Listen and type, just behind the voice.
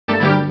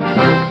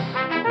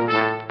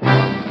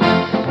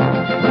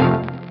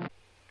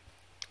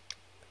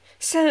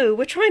So,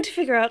 we're trying to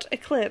figure out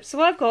Eclipse.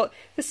 So I've got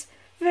this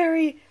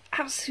very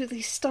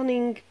absolutely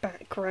stunning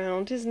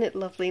background. Isn't it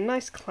lovely?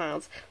 Nice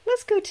clouds.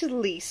 Let's go to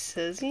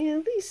Lisa's.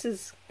 Yeah,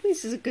 Lisa's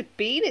a good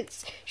bean.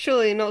 It's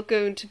surely not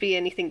going to be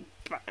anything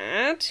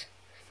bad.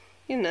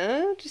 You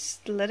know,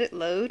 just let it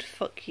load.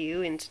 Fuck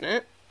you,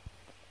 internet.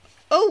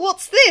 Oh,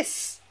 what's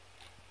this?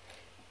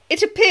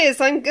 It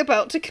appears I'm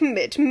about to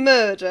commit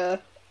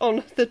murder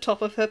on the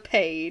top of her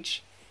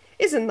page.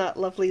 Isn't that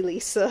lovely,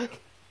 Lisa?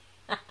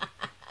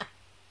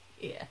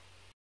 Yeah.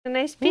 A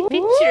nice big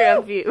picture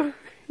of you.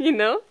 You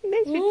know?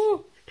 Nice picture.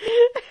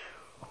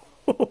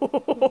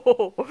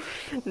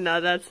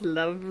 Now that's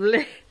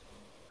lovely.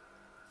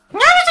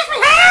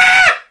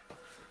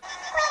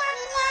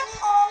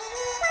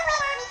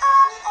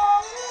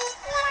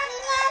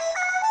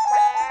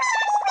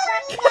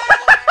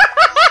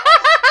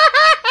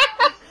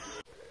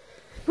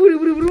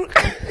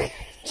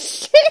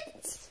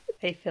 Shit!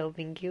 They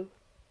filming you.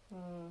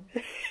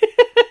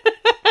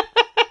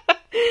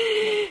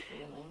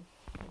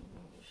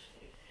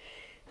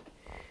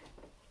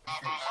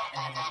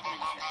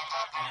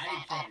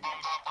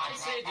 I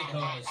say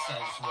Dakota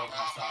says what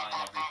he saw and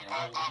everything.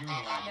 Well, you were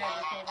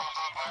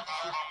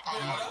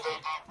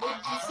What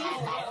did you see?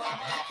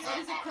 What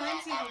does a crime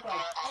scene look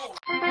like?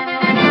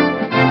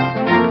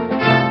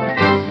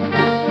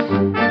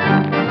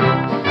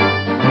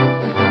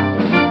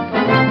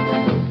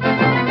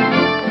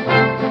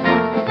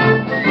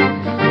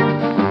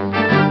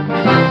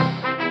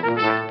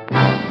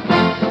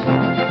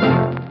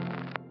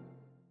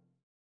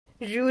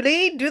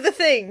 Julie, do the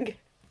thing!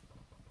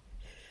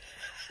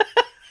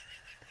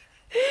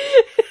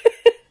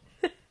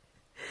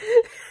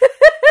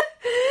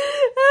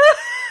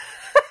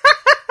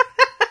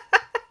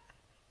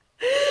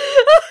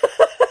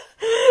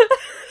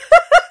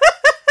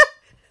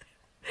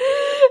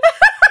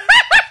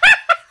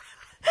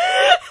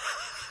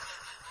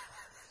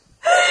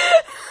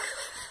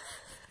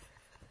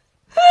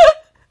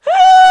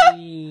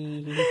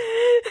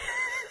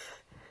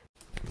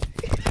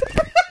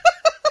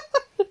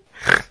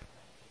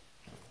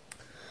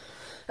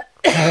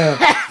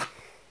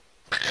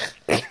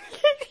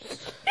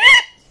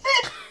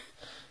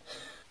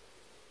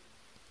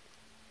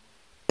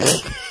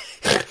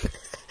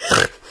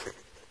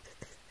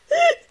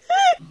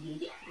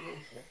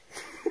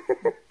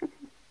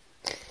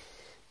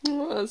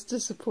 Oh, that's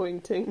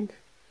disappointing.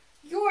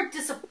 You're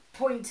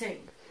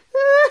disappointing.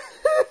 I'm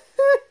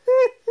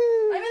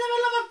in the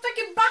middle of a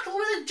freaking battle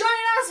with a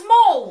giant ass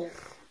mole.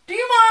 Do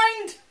you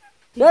mind?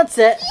 That's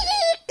it.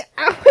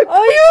 Are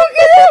you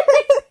okay?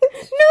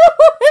 No,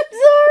 I'm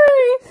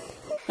sorry.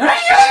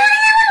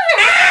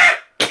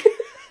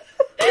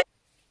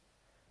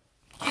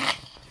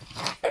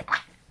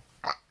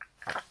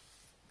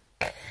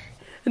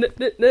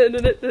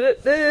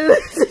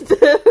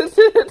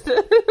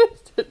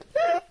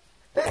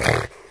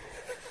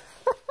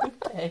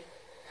 Okay.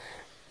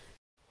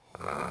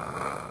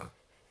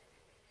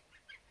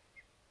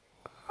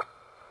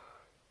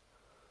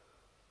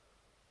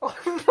 Oh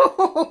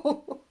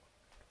no!